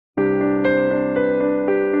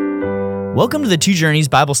Welcome to the Two Journeys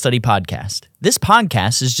Bible Study Podcast. This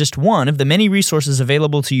podcast is just one of the many resources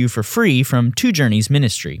available to you for free from Two Journeys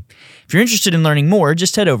Ministry. If you're interested in learning more,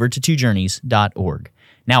 just head over to twojourneys.org.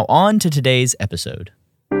 Now on to today's episode.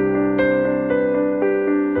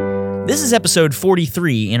 This is episode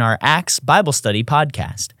 43 in our Acts Bible Study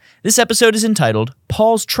podcast. This episode is entitled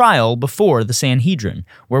Paul's Trial Before the Sanhedrin,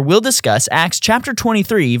 where we'll discuss Acts chapter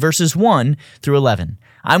 23, verses 1 through 11.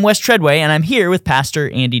 I'm Wes Treadway, and I'm here with Pastor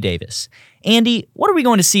Andy Davis. Andy, what are we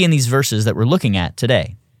going to see in these verses that we're looking at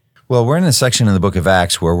today? Well, we're in a section in the book of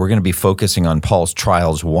Acts where we're going to be focusing on Paul's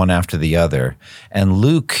trials one after the other. And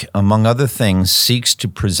Luke, among other things, seeks to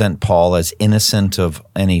present Paul as innocent of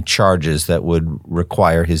any charges that would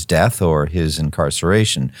require his death or his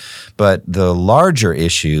incarceration. But the larger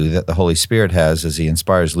issue that the Holy Spirit has as he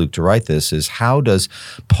inspires Luke to write this is how does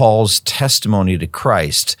Paul's testimony to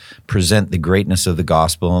Christ present the greatness of the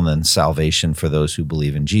gospel and then salvation for those who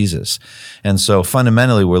believe in Jesus? And so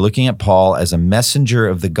fundamentally, we're looking at Paul as a messenger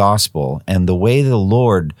of the gospel and the way the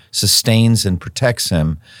Lord sustains and protects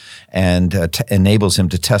him and enables him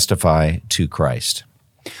to testify to Christ.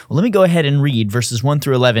 Well, let me go ahead and read verses 1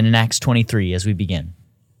 through 11 in Acts 23 as we begin.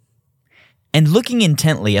 And looking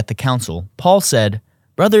intently at the council, Paul said,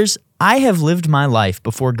 "Brothers, I have lived my life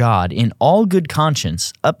before God in all good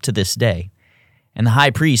conscience up to this day." And the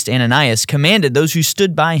high priest Ananias commanded those who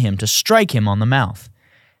stood by him to strike him on the mouth.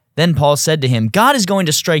 Then Paul said to him, "God is going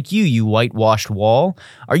to strike you, you whitewashed wall.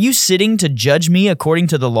 Are you sitting to judge me according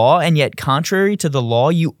to the law, and yet contrary to the law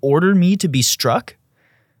you order me to be struck?"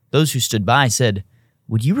 Those who stood by said,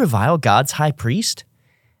 "Would you revile God's high priest?"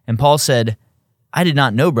 And Paul said, "I did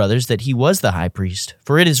not know, brothers, that he was the high priest,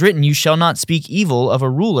 for it is written, 'You shall not speak evil of a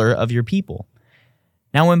ruler of your people.'"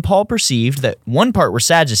 Now when Paul perceived that one part were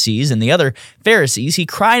Sadducees and the other Pharisees, he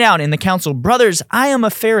cried out in the council, "Brothers, I am a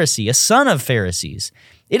Pharisee, a son of Pharisees.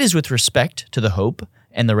 It is with respect to the hope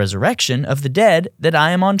and the resurrection of the dead that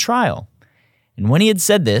I am on trial." And when he had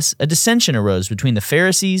said this, a dissension arose between the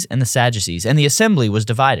Pharisees and the Sadducees, and the assembly was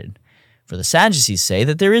divided. For the Sadducees say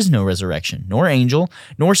that there is no resurrection, nor angel,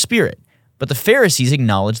 nor spirit, but the Pharisees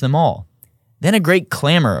acknowledge them all. Then a great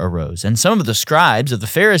clamor arose, and some of the scribes of the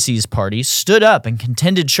Pharisees' party stood up and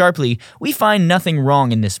contended sharply, "We find nothing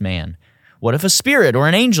wrong in this man. What if a spirit or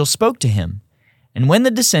an angel spoke to him?" And when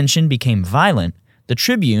the dissension became violent, the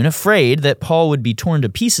tribune, afraid that Paul would be torn to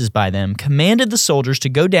pieces by them, commanded the soldiers to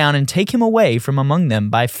go down and take him away from among them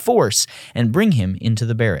by force and bring him into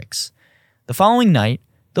the barracks. The following night,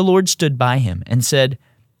 the Lord stood by him and said,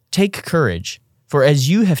 "Take courage, for as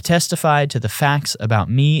you have testified to the facts about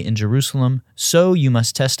me in Jerusalem, so you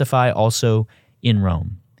must testify also in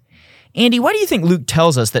Rome." Andy, why do you think Luke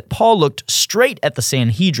tells us that Paul looked straight at the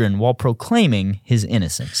Sanhedrin while proclaiming his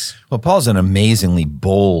innocence? Well, Paul's an amazingly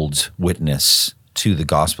bold witness to the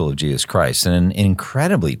gospel of Jesus Christ. And in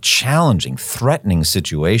incredibly challenging, threatening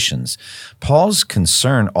situations, Paul's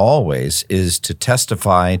concern always is to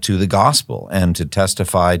testify to the gospel and to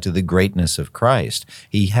testify to the greatness of Christ.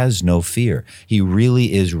 He has no fear. He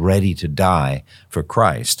really is ready to die for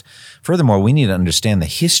Christ. Furthermore, we need to understand the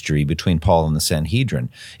history between Paul and the Sanhedrin.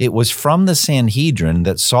 It was from the Sanhedrin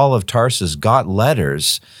that Saul of Tarsus got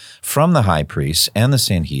letters from the high priests and the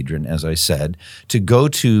Sanhedrin, as I said, to go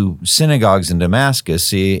to synagogues in Damascus,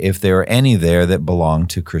 see if there were any there that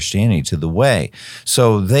belonged to Christianity, to the way.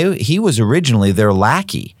 So he was originally their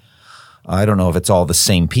lackey. I don't know if it's all the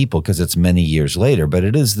same people because it's many years later, but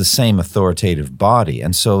it is the same authoritative body.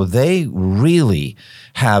 And so they really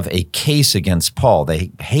have a case against Paul.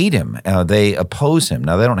 They hate him. They oppose him.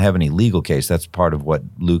 Now, they don't have any legal case. That's part of what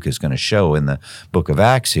Luke is going to show in the book of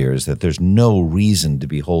Acts here, is that there's no reason to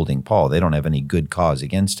be holding Paul. They don't have any good cause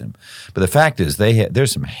against him. But the fact is,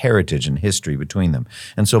 there's some heritage and history between them.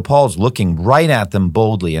 And so Paul's looking right at them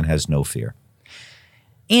boldly and has no fear.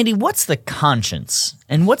 Andy, what's the conscience,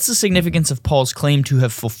 and what's the significance of Paul's claim to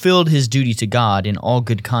have fulfilled his duty to God in all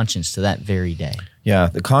good conscience to that very day? Yeah,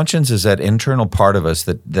 the conscience is that internal part of us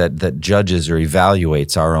that judges or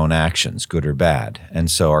evaluates our own actions, good or bad. And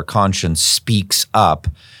so our conscience speaks up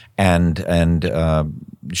and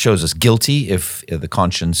shows us guilty if the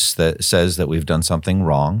conscience that says that we've done something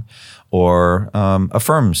wrong, or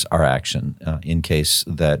affirms our action in case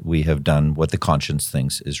that we have done what the conscience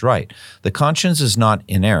thinks is right. The conscience is not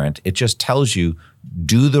inerrant. It just tells you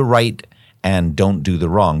do the right and don't do the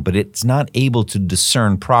wrong, but it's not able to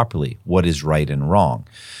discern properly what is right and wrong.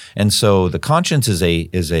 And so the conscience is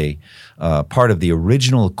a part of the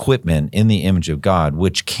original equipment in the image of God,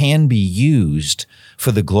 which can be used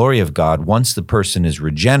for the glory of God. Once the person is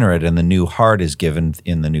regenerate and the new heart is given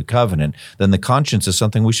in the new covenant, then the conscience is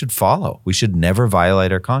something we should follow. We should never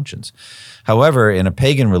violate our conscience. However, in a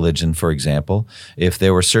pagan religion, for example, if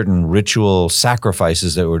there were certain ritual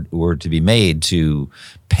sacrifices that were to be made to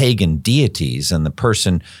pagan deities and the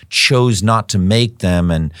person chose not to make them,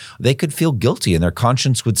 and they could feel guilty and their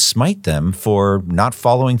conscience would smite them for not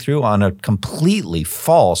following through on a completely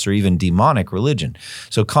false or even demonic religion.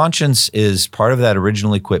 So conscience is part of that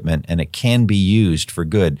original equipment, and it can be used for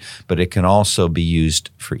good, but it can also be used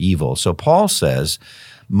for evil. So Paul says,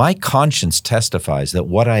 my conscience testifies that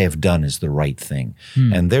what I have done is the right thing.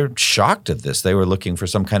 And they're shocked at this. They were looking for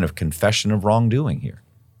some kind of confession of wrongdoing here.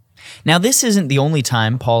 Now, this isn't the only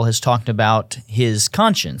time Paul has talked about his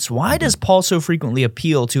conscience. Why does Paul so frequently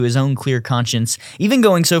appeal to his own clear conscience, even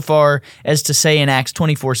going so far as to say in Acts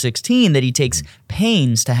 24:16 that he takes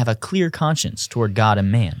pains to have a clear conscience toward God and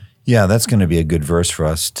man? Yeah, that's going to be a good verse for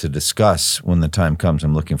us to discuss when the time comes.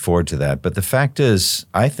 I'm looking forward to that. But the fact is,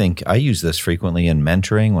 I think I use this frequently in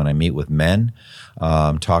mentoring when I meet with men,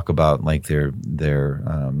 talk about like their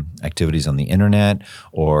activities on the internet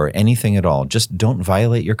or anything at all. Just don't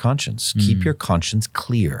violate your conscience. Keep your conscience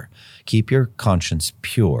clear. Keep your conscience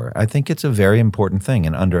pure. I think it's a very important thing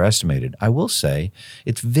and underestimated. I will say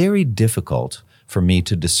it's very difficult for me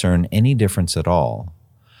to discern any difference at all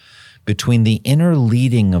between the inner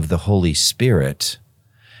leading of the Holy Spirit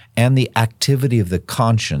and the activity of the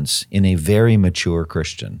conscience in a very mature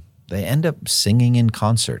Christian. They end up singing in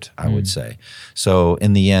concert, I would say. So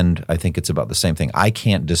in the end, I think it's about the same thing. I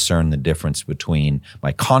can't discern the difference between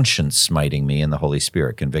my conscience smiting me and the Holy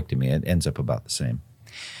Spirit convicting me. It ends up about the same.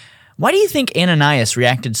 Why do you think Ananias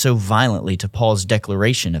reacted so violently to Paul's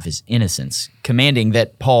declaration of his innocence, commanding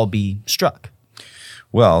that Paul be struck?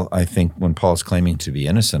 Well, I think when Paul's claiming to be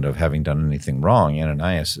innocent of having done anything wrong,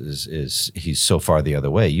 Ananias he's so far the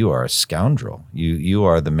other way. You are a scoundrel. You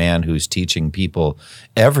are the man who's teaching people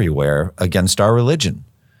everywhere against our religion.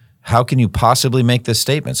 How can you possibly make this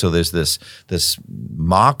statement? So there's this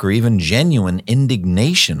mock or even genuine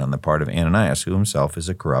indignation on the part of Ananias, who himself is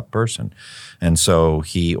a corrupt person. And so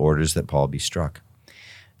he orders that Paul be struck.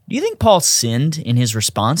 Do you think Paul sinned in his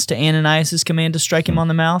response to Ananias' command to strike him on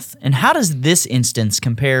the mouth? And how does this instance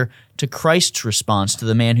compare to Christ's response to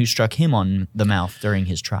the man who struck him on the mouth during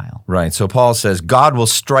his trial? Right. So Paul says, God will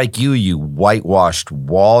strike you, you whitewashed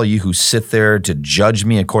wall, you who sit there to judge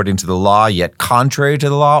me according to the law, yet contrary to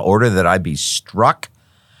the law, order that I be struck.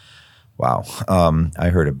 Wow. I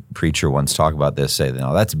heard a preacher once talk about this, say,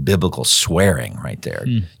 no, that's biblical swearing right there.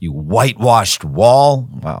 You whitewashed wall.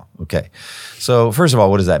 Wow. Okay. So first of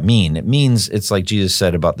all, what does that mean? It means it's like Jesus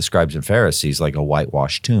said about the scribes and Pharisees, like a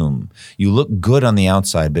whitewashed tomb. You look good on the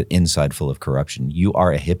outside, but inside full of corruption. You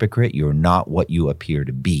are a hypocrite. You're not what you appear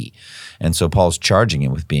to be. And so Paul's charging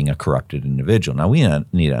him with being a corrupted individual. Now, we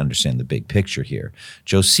need to understand the big picture here.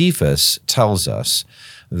 Josephus tells us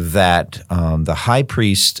that the high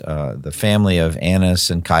priest, the family of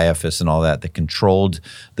Annas and Caiaphas and all that controlled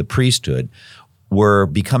the priesthood, were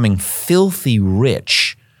becoming filthy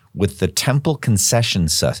rich with the temple concession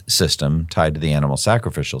system tied to the animal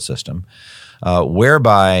sacrificial system,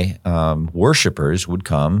 whereby worshipers would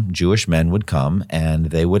come, Jewish men would come, and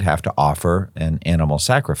they would have to offer an animal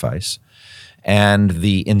sacrifice. And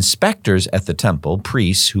the inspectors at the temple,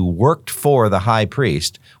 priests who worked for the high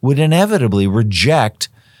priest, would inevitably reject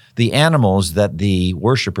the animals that the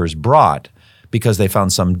worshipers brought because they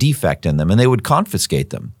found some defect in them, and they would confiscate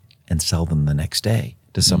them and sell them the next day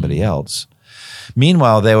to somebody else.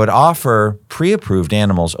 Meanwhile, they would offer pre-approved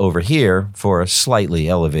animals over here for a slightly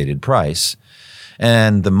elevated price,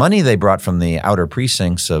 and the money they brought from the outer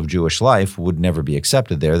precincts of Jewish life would never be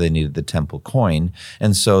accepted there. They needed the temple coin,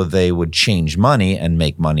 and so they would change money and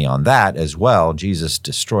make money on that as well. Jesus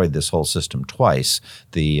destroyed this whole system twice.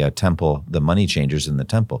 The temple, the money changers in the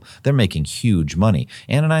temple, they're making huge money.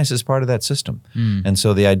 Ananias is part of that system. And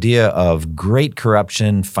so the idea of great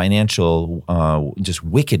corruption, financial just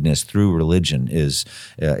wickedness through religion is,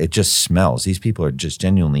 it just smells. These people are just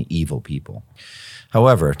genuinely evil people.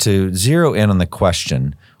 However, to zero in on the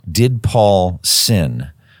question, did Paul sin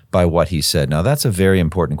by what he said? Now, that's a very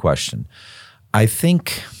important question. I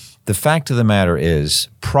think the fact of the matter is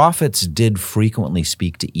prophets did frequently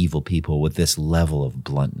speak to evil people with this level of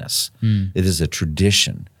bluntness. It is a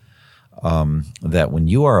tradition that when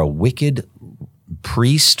you are a wicked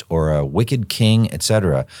priest or a wicked king,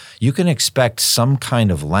 etc., you can expect some kind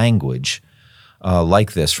of language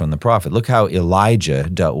like this from the prophet. Look how Elijah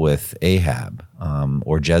dealt with Ahab.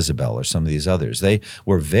 or Jezebel or some of these others. They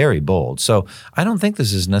were very bold. So I don't think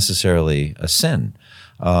this is necessarily a sin.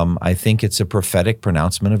 I think it's a prophetic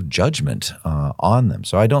pronouncement of judgment on them.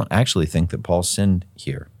 So I don't actually think that Paul sinned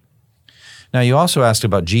here. Now, you also asked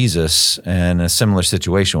about Jesus and a similar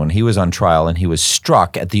situation when he was on trial and he was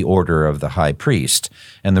struck at the order of the high priest.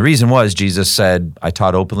 And the reason was Jesus said, I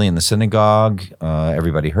taught openly in the synagogue.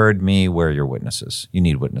 Everybody heard me. Where are your witnesses? You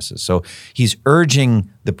need witnesses. So he's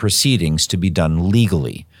urging the proceedings to be done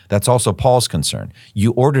legally. That's also Paul's concern.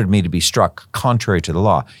 You ordered me to be struck contrary to the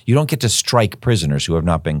law. You don't get to strike prisoners who have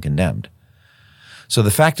not been condemned. So the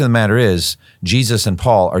fact of the matter is, Jesus and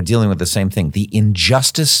Paul are dealing with the same thing, the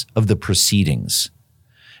injustice of the proceedings.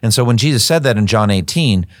 And so when Jesus said that in John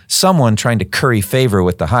 18, someone trying to curry favor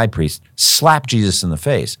with the high priest slapped Jesus in the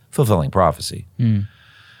face, fulfilling prophecy,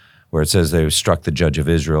 where it says they struck the judge of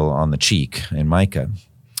Israel on the cheek in Micah.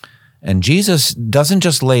 And Jesus doesn't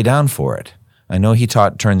just lay down for it. I know he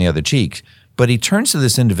taught turn the other cheek, but he turns to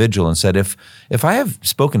this individual and said, if I have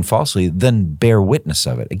spoken falsely, then bear witness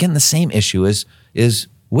of it. Again, the same issue is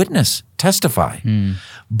witness, testify.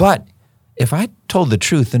 But if I told the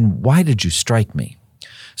truth, then why did you strike me?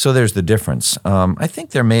 So there's the difference. I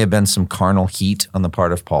think there may have been some carnal heat on the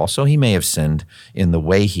part of Paul, so he may have sinned in the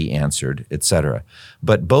way he answered, etc.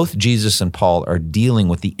 But both Jesus and Paul are dealing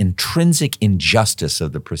with the intrinsic injustice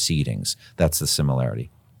of the proceedings. That's the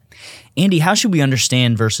similarity. Andy, how should we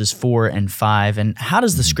understand verses 4 and 5, and how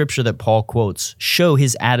does the scripture that Paul quotes show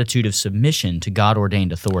his attitude of submission to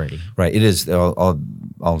God-ordained authority? Right. It is.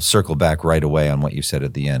 I'll circle back right away on what you said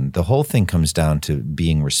at the end. The whole thing comes down to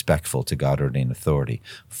being respectful to God-ordained authority.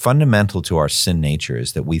 Fundamental to our sin nature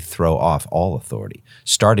is that we throw off all authority,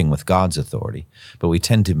 starting with God's authority. But we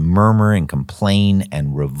tend to murmur and complain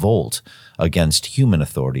and revolt against human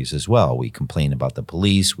authorities as well. We complain about the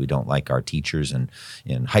police. We don't like our teachers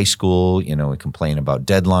in high school. We complain about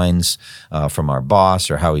deadlines from our boss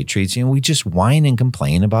or how he treats you. We just whine and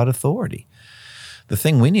complain about authority. The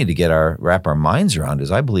thing we need to wrap our minds around is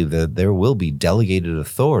I believe that there will be delegated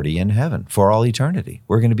authority in heaven for all eternity.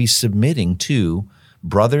 We're going to be submitting to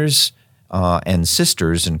brothers and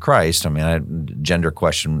sisters in Christ. I mean, gender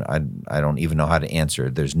question, I don't even know how to answer.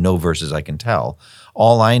 There's no verses I can tell.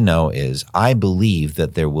 All I know is I believe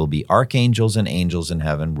that there will be archangels and angels in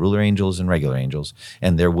heaven, ruler angels and regular angels,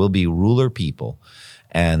 and there will be ruler people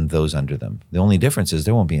and those under them. The only difference is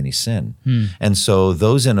there won't be any sin. And so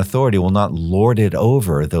those in authority will not lord it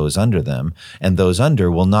over those under them, and those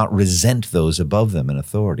under will not resent those above them in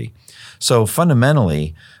authority. So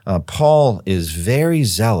fundamentally, Paul is very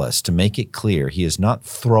zealous to make it clear he is not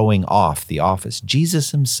throwing off the office.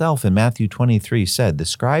 Jesus himself in Matthew 23 said, the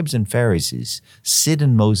scribes and Pharisees sit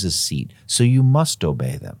in Moses' seat, so you must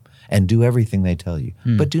obey them and do everything they tell you.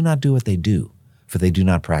 But do not do what they do, for they do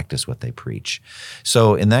not practice what they preach.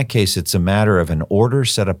 So in that case, it's a matter of an order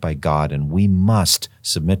set up by God, and we must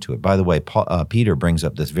submit to it. By the way, Peter brings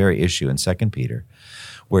up this very issue in 2 Peter,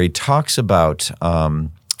 where he talks about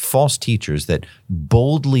false teachers that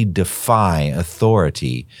boldly defy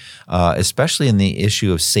authority, especially in the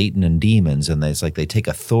issue of Satan and demons. And it's like they take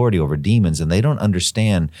authority over demons, and they don't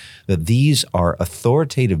understand that these are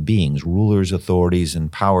authoritative beings, rulers, authorities,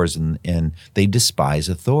 and powers, and they despise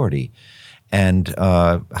authority. And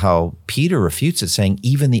how Peter refutes it, saying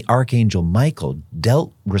even the archangel Michael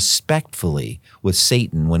dealt respectfully with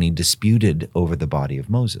Satan when he disputed over the body of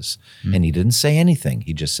Moses. And he didn't say anything.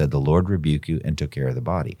 He just said, the Lord rebuke you, and took care of the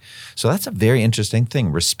body. So that's a very interesting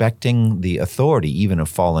thing, respecting the authority even of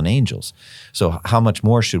fallen angels. So how much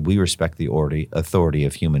more should we respect the authority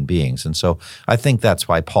of human beings? And so I think that's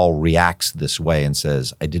why Paul reacts this way and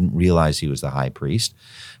says, I didn't realize he was the high priest.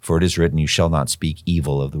 For it is written, you shall not speak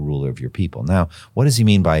evil of the ruler of your people. Now, what does he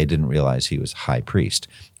mean by I didn't realize he was high priest?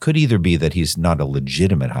 Could either be that he's not a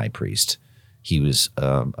legitimate high priest. He was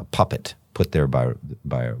a puppet put there by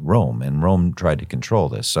Rome, and Rome tried to control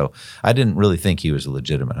this. So I didn't really think he was a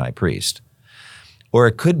legitimate high priest. Or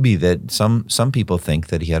it could be that some people think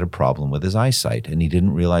that he had a problem with his eyesight and he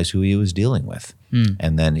didn't realize who he was dealing with.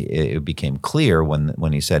 And then it became clear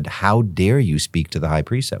when he said, how dare you speak to the high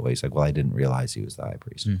priest that way? He's like, well, I didn't realize he was the high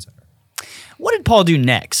priest, etc. What did Paul do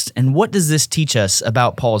next, and what does this teach us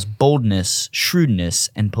about Paul's boldness, shrewdness,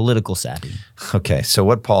 and political savvy? Okay, so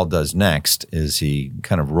what Paul does next is he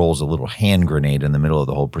kind of rolls a little hand grenade in the middle of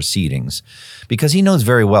the whole proceedings, because he knows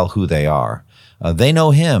very well who they are. They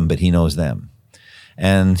know him, but he knows them.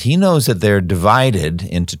 And he knows that they're divided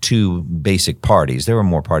into two basic parties. There were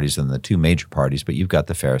more parties than the two major parties, but you've got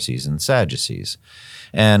the Pharisees and the Sadducees.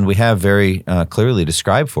 And we have very clearly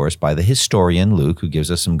described for us by the historian Luke, who gives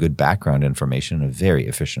us some good background information in a very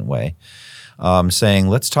efficient way. saying,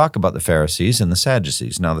 let's talk about the Pharisees and the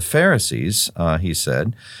Sadducees. Now, the Pharisees, he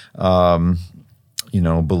said,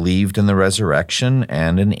 believed in the resurrection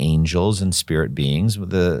and in angels and spirit beings.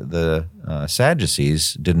 The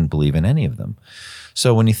Sadducees didn't believe in any of them.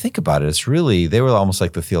 So when you think about it, it's really, they were almost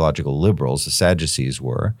like the theological liberals, the Sadducees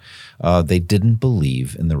were. They didn't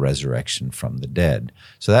believe in the resurrection from the dead.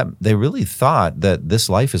 So that they really thought that this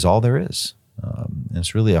life is all there is. And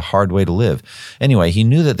it's really a hard way to live. Anyway, he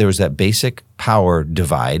knew that there was that basic power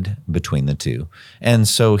divide between the two. And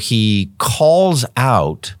so he calls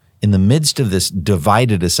out in the midst of this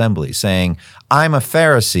divided assembly saying, I'm a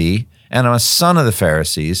Pharisee and I'm a son of the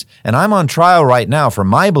Pharisees, and I'm on trial right now for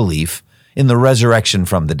my belief in the resurrection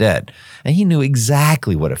from the dead. And he knew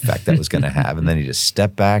exactly what effect that was going to have. And then he just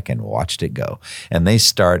stepped back and watched it go. And they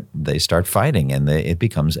start fighting, and it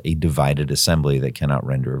becomes a divided assembly that cannot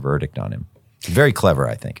render a verdict on him. Very clever,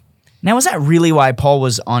 I think. Now, is that really why Paul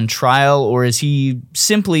was on trial, or is he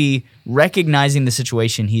simply recognizing the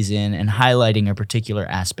situation he's in and highlighting a particular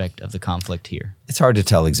aspect of the conflict here? It's hard to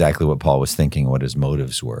tell exactly what Paul was thinking, what his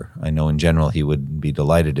motives were. I know in general he would be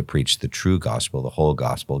delighted to preach the true gospel, the whole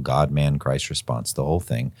gospel, God, man, Christ response, the whole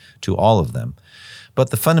thing, to all of them. But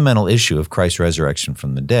the fundamental issue of Christ's resurrection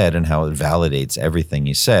from the dead and how it validates everything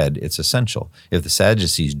he said, it's essential. If the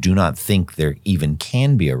Sadducees do not think there even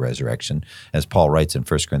can be a resurrection, as Paul writes in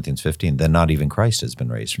 1 Corinthians 15, then not even Christ has been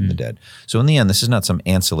raised from the dead. So in the end, this is not some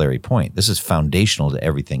ancillary point. This is foundational to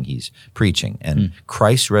everything he's preaching. And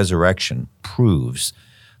Christ's resurrection proves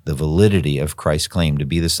the validity of Christ's claim to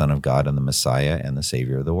be the Son of God and the Messiah and the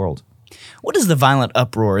Savior of the world. What does the violent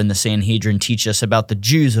uproar in the Sanhedrin teach us about the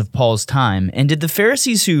Jews of Paul's time? And did the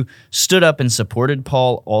Pharisees who stood up and supported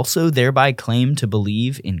Paul also thereby claim to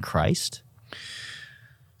believe in Christ?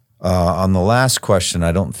 On the last question,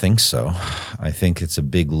 I don't think so. I think it's a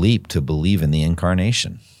big leap to believe in the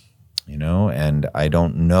incarnation, and I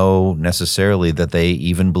don't know necessarily that they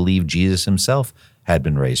even believed Jesus himself had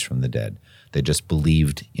been raised from the dead. They just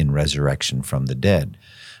believed in resurrection from the dead.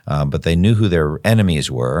 But they knew who their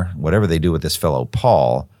enemies were. Whatever they do with this fellow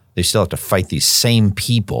Paul, they still have to fight these same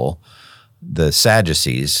people, the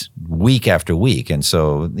Sadducees, week after week. And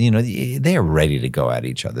so, they are ready to go at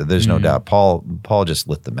each other. There's no doubt. Paul just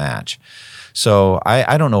lit the match. So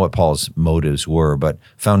I don't know what Paul's motives were, but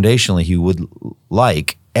foundationally he would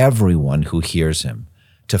like everyone who hears him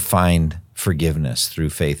to find forgiveness through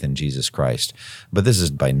faith in Jesus Christ. But this is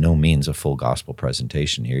by no means a full gospel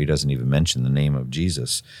presentation here. He doesn't even mention the name of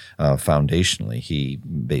Jesus foundationally. He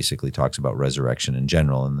basically talks about resurrection in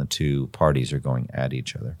general, and the two parties are going at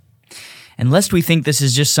each other. And lest we think this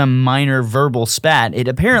is just some minor verbal spat, it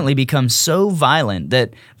apparently becomes so violent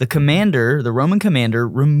that the Roman commander,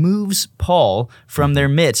 removes Paul from their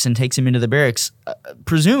midst and takes him into the barracks,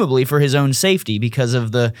 presumably for his own safety because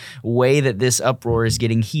of the way that this uproar is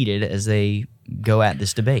getting heated as they go at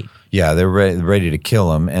this debate. Yeah, they're ready to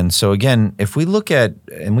kill him. And so again, if we look at,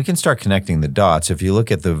 and we can start connecting the dots, if you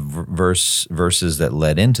look at the verses that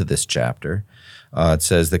led into this chapter, it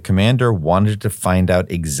says the commander wanted to find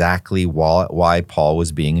out exactly why Paul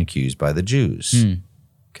was being accused by the Jews.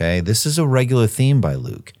 Okay, this is a regular theme by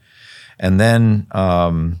Luke. And then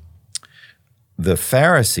the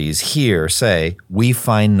Pharisees here say, we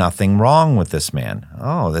find nothing wrong with this man.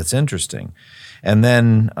 Oh, that's interesting. And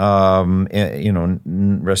then,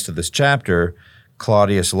 rest of this chapter,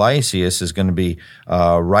 Claudius Lysias is going to be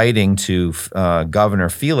writing to Governor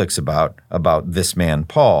Felix about this man,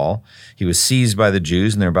 Paul. He was seized by the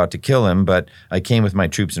Jews, and they're about to kill him, but I came with my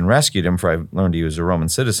troops and rescued him, for I learned he was a Roman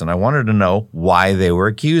citizen. I wanted to know why they were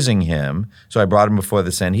accusing him, so I brought him before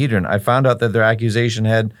the Sanhedrin. I found out that their accusation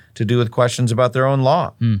had to do with questions about their own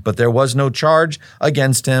law, but there was no charge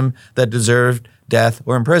against him that deserved death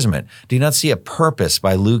or imprisonment. Do you not see a purpose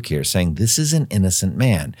by Luke here saying this is an innocent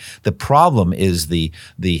man? The problem is the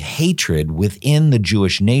hatred within the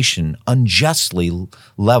Jewish nation unjustly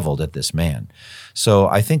leveled at this man. So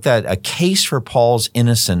I think that a case for Paul's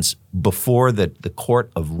innocence before the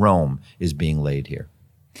court of Rome is being laid here.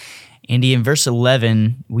 Andy, in verse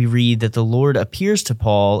 11, we read that the Lord appears to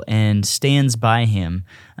Paul and stands by him.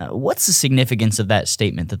 What's the significance of that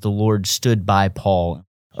statement, that the Lord stood by Paul?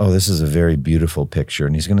 Oh, this is a very beautiful picture,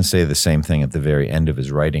 and he's going to say the same thing at the very end of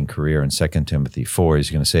his writing career in 2 Timothy 4. He's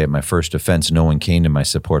going to say, at my first offense, no one came to my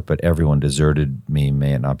support, but everyone deserted me.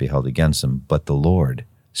 May it not be held against them. But the Lord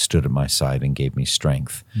stood at my side and gave me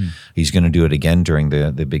strength. He's going to do it again during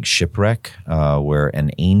the big shipwreck where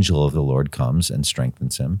an angel of the Lord comes and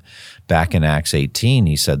strengthens him. Back in Acts 18,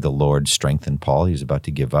 he said the Lord strengthened Paul. He was about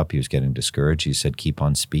to give up. He was getting discouraged. He said, keep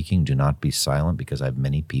on speaking. Do not be silent, because I have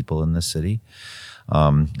many people in this city.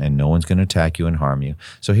 and no one's going to attack you and harm you.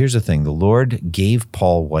 So here's the thing. The Lord gave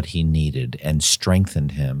Paul what he needed and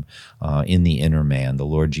strengthened him in the inner man, the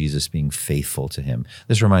Lord Jesus being faithful to him.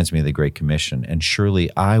 This reminds me of the Great Commission, and surely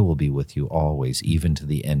I will be with you always, even to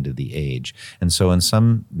the end of the age. And so in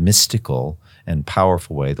some mystical and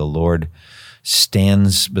powerful way, the Lord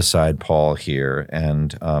stands beside Paul here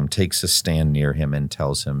and takes a stand near him and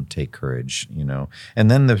tells him, take courage,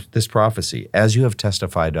 And then this prophecy, as you have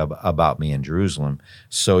testified about me in Jerusalem,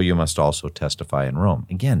 so you must also testify in Rome.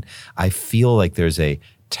 Again, I feel like there's a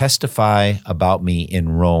testify about me in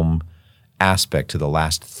Rome aspect to the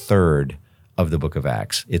last third of the book of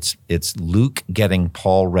Acts. It's Luke getting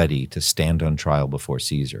Paul ready to stand on trial before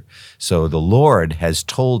Caesar. So the Lord has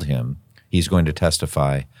told him he's going to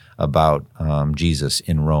testify about Jesus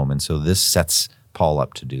in Rome. And so this sets Paul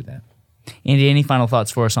up to do that. Andy, any final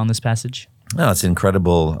thoughts for us on this passage? No, it's an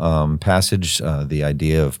incredible passage. The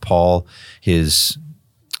idea of Paul, his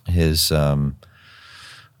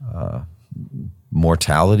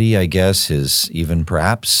mortality, I guess,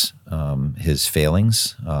 perhaps his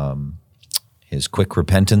failings, his quick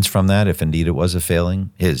repentance from that, if indeed it was a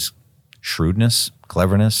failing, his shrewdness,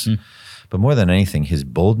 cleverness, but more than anything, his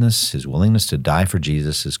boldness, his willingness to die for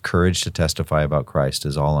Jesus, his courage to testify about Christ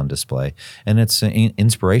is all on display. And it's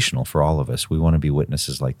inspirational for all of us. We want to be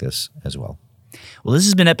witnesses like this as well. Well, this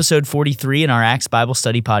has been episode 43 in our Acts Bible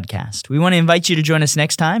Study podcast. We want to invite you to join us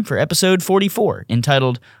next time for episode 44,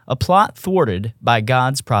 entitled A Plot Thwarted by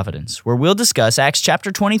God's Providence, where we'll discuss Acts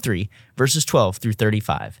chapter 23, verses 12 through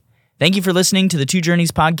 35. Thank you for listening to the Two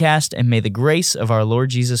Journeys podcast, and may the grace of our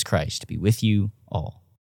Lord Jesus Christ be with you all.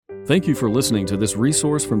 Thank you for listening to this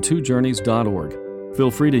resource from twojourneys.org.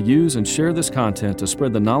 Feel free to use and share this content to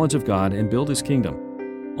spread the knowledge of God and build His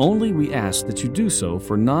kingdom. Only we ask that you do so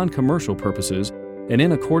for non-commercial purposes and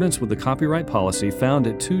in accordance with the copyright policy found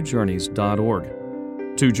at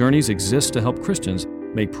twojourneys.org. Two Journeys exists to help Christians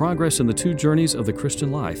make progress in the two journeys of the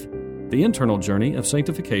Christian life, the internal journey of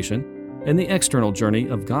sanctification and the external journey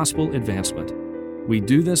of gospel advancement. We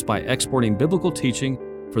do this by exporting biblical teaching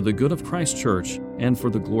for the good of Christ's church and for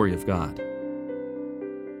the glory of God.